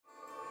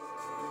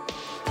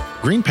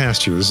Green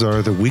Pastures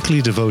are the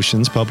weekly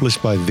devotions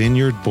published by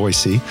Vineyard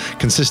Boise,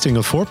 consisting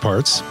of 4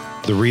 parts: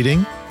 the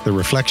reading, the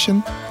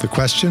reflection, the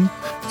question,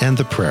 and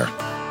the prayer.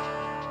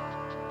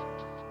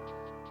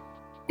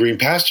 Green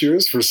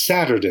Pastures for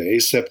Saturday,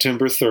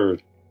 September 3rd.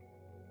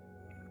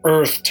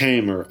 Earth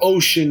tamer,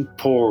 ocean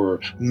pourer,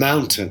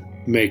 mountain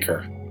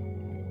maker.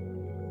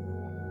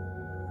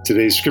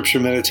 Today's scripture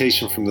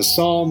meditation from the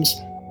Psalms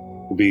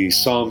will be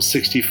Psalm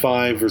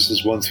 65,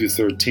 verses 1 through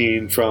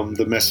 13 from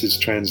the Message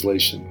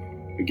translation.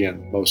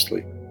 Again,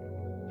 mostly.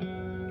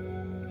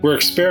 We're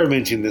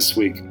experimenting this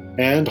week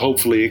and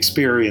hopefully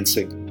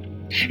experiencing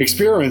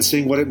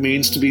what it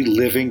means to be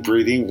living,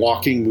 breathing,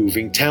 walking,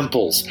 moving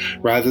temples,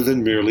 rather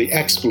than merely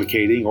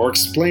explicating or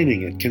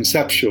explaining it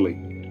conceptually.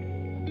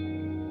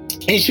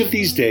 Each of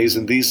these days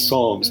in these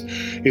Psalms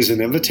is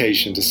an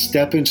invitation to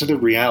step into the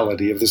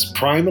reality of this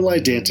primal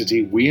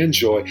identity we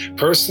enjoy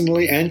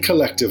personally and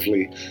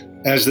collectively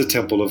as the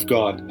temple of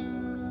God,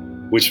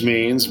 which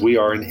means we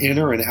are an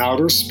inner and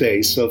outer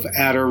space of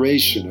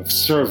adoration, of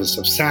service,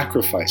 of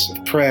sacrifice,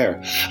 of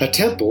prayer, a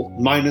temple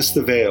minus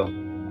the veil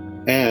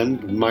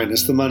and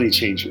minus the money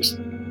changers.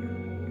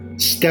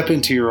 Step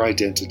into your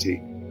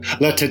identity.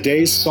 Let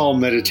today's psalm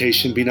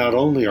meditation be not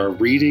only our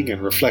reading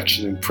and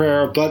reflection and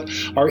prayer, but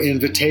our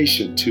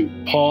invitation to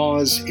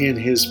pause in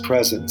His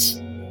presence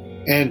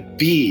and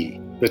be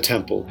the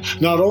temple,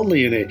 not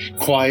only in a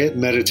quiet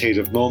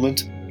meditative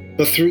moment,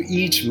 but through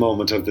each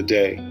moment of the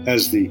day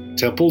as the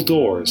temple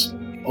doors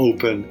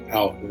open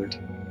outward.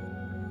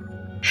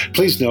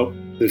 Please note,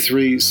 the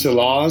 3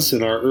 Selahs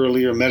in our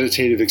earlier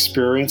meditative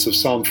experience of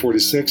Psalm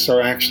 46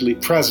 are actually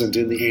present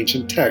in the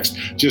ancient text,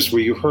 just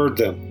where you heard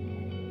them.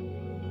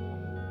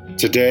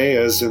 Today,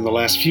 as in the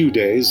last few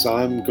days,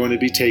 I'm going to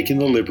be taking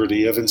the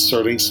liberty of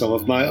inserting some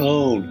of my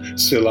own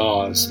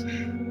Selahs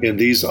in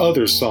these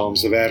other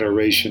Psalms of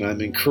adoration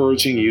I'm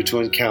encouraging you to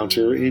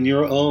encounter in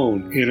your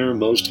own inner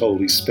most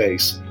holy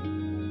space.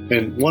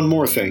 And one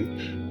more thing,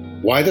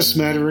 why the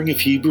smattering of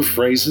Hebrew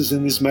phrases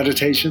in these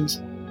meditations?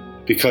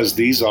 Because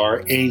these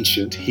are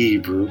ancient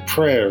Hebrew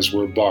prayers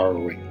we're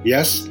borrowing.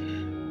 Yes,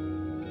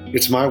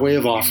 it's my way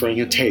of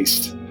offering a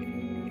taste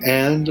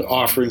and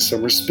offering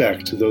some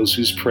respect to those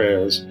whose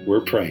prayers we're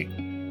praying.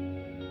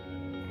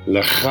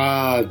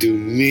 Lecha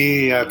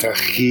dumi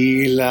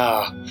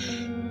atachila.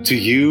 To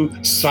you,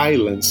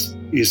 silence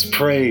is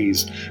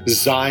praise,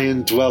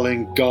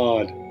 Zion-dwelling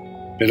God,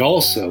 and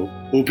also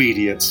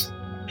obedience.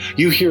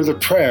 You hear the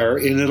prayer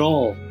in it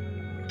all.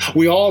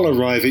 We all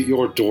arrive at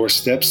your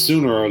doorstep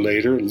sooner or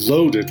later,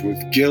 loaded with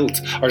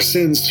guilt, our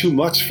sins too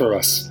much for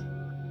us.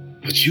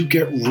 But you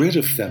get rid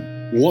of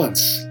them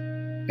once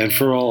and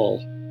for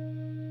all.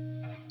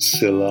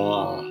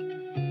 Selah.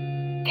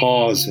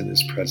 Pause in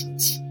His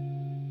presence.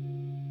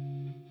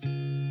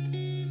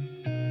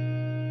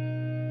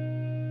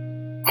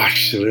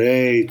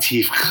 Ashrei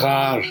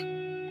tivchar.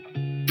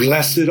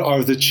 Blessed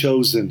are the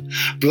chosen.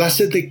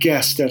 Blessed the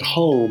guest at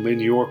home in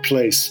your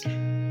place.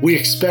 We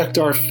expect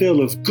our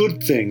fill of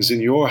good things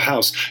in your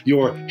house,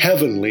 your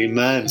heavenly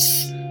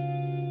manse.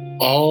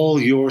 All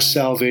your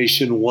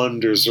salvation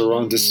wonders are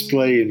on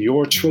display in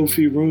your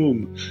trophy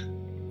room.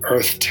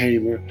 Earth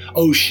tamer,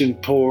 ocean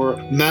pourer,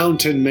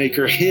 mountain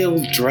maker,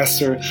 hill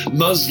dresser,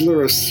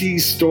 muzzler of sea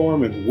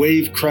storm and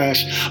wave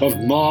crash, of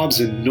mobs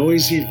and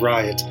noisy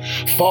riot.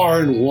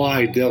 Far and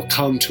wide they'll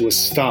come to a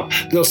stop.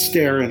 They'll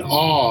stare in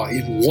awe,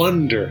 in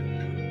wonder.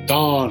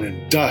 Dawn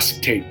and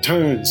dusk take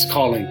turns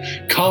calling,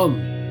 "Come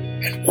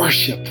and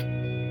worship."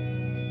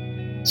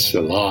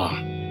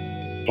 Selah.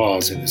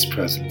 Pause in His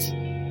presence.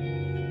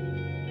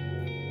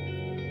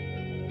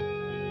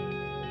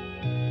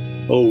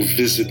 Oh,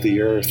 visit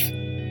the earth.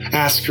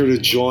 Ask her to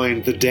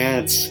join the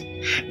dance.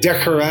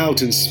 Deck her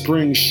out in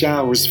spring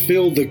showers.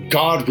 Fill the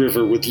God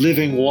River with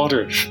living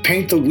water.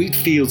 Paint the wheat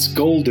fields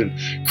golden.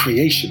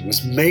 Creation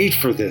was made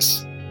for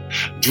this.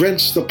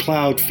 Drench the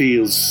plowed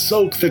fields.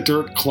 Soak the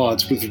dirt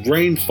clods with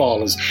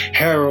rainfall as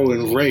harrow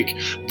and rake.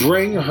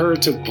 Bring her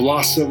to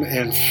blossom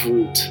and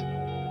fruit.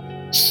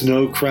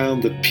 Snow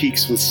crown the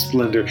peaks with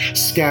splendor.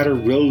 Scatter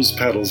rose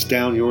petals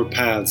down your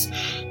paths.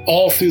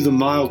 All through the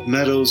mild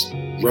meadows,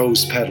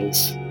 rose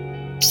petals.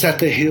 Set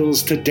the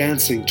hills to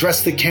dancing.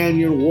 Dress the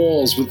canyon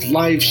walls with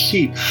live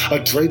sheep. A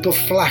drape of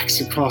flax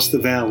across the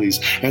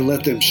valleys. And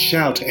let them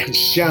shout and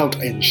shout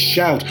and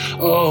shout.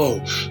 Oh,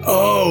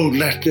 oh,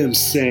 let them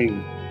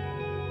sing.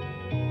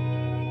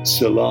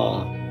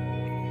 Selah.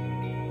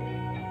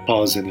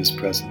 Pause in His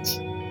presence.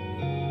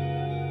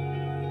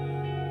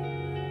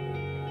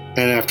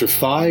 And after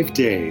 5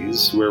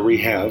 days where we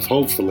have,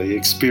 hopefully,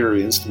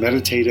 experienced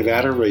meditative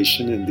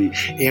adoration in the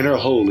inner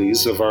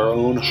holies of our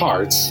own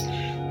hearts,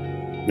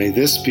 may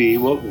this be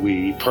what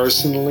we,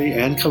 personally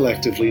and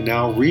collectively,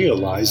 now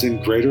realize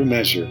in greater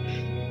measure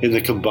in the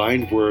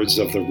combined words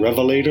of the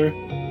Revelator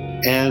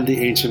and the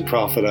ancient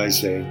prophet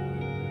Isaiah.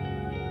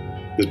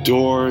 The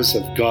doors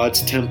of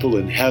God's temple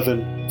in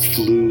heaven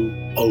flew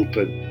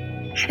open,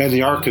 and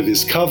the ark of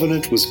His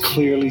covenant was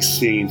clearly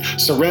seen,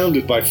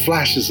 surrounded by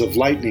flashes of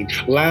lightning,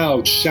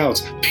 loud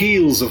shouts,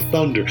 peals of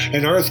thunder,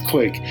 an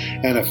earthquake,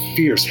 and a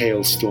fierce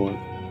hailstorm.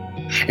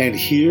 And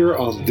here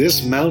on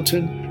this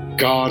mountain,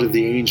 God of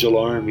the angel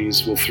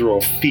armies will throw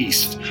a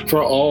feast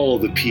for all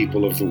the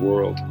people of the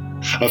world.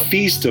 A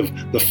feast of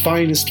the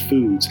finest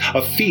foods,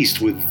 a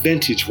feast with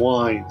vintage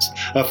wines,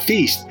 a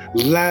feast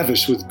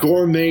lavish with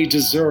gourmet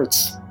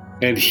desserts.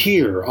 And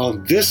here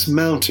on this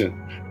mountain,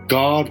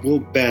 God will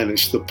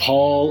banish the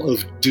pall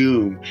of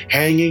doom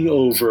hanging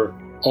over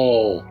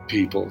all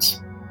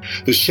peoples,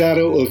 the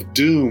shadow of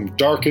doom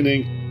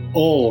darkening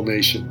all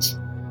nations.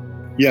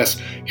 Yes,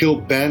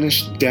 he'll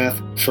banish death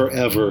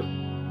forever,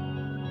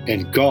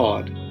 and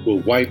God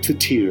will wipe the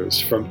tears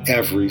from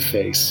every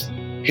face.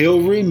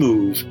 He'll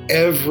remove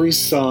every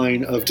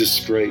sign of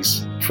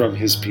disgrace from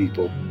his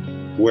people,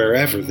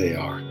 wherever they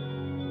are.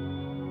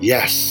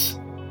 Yes,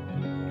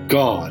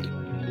 God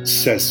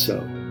says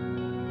so.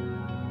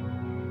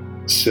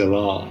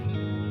 Selah.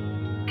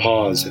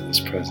 Pause in his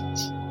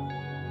presence.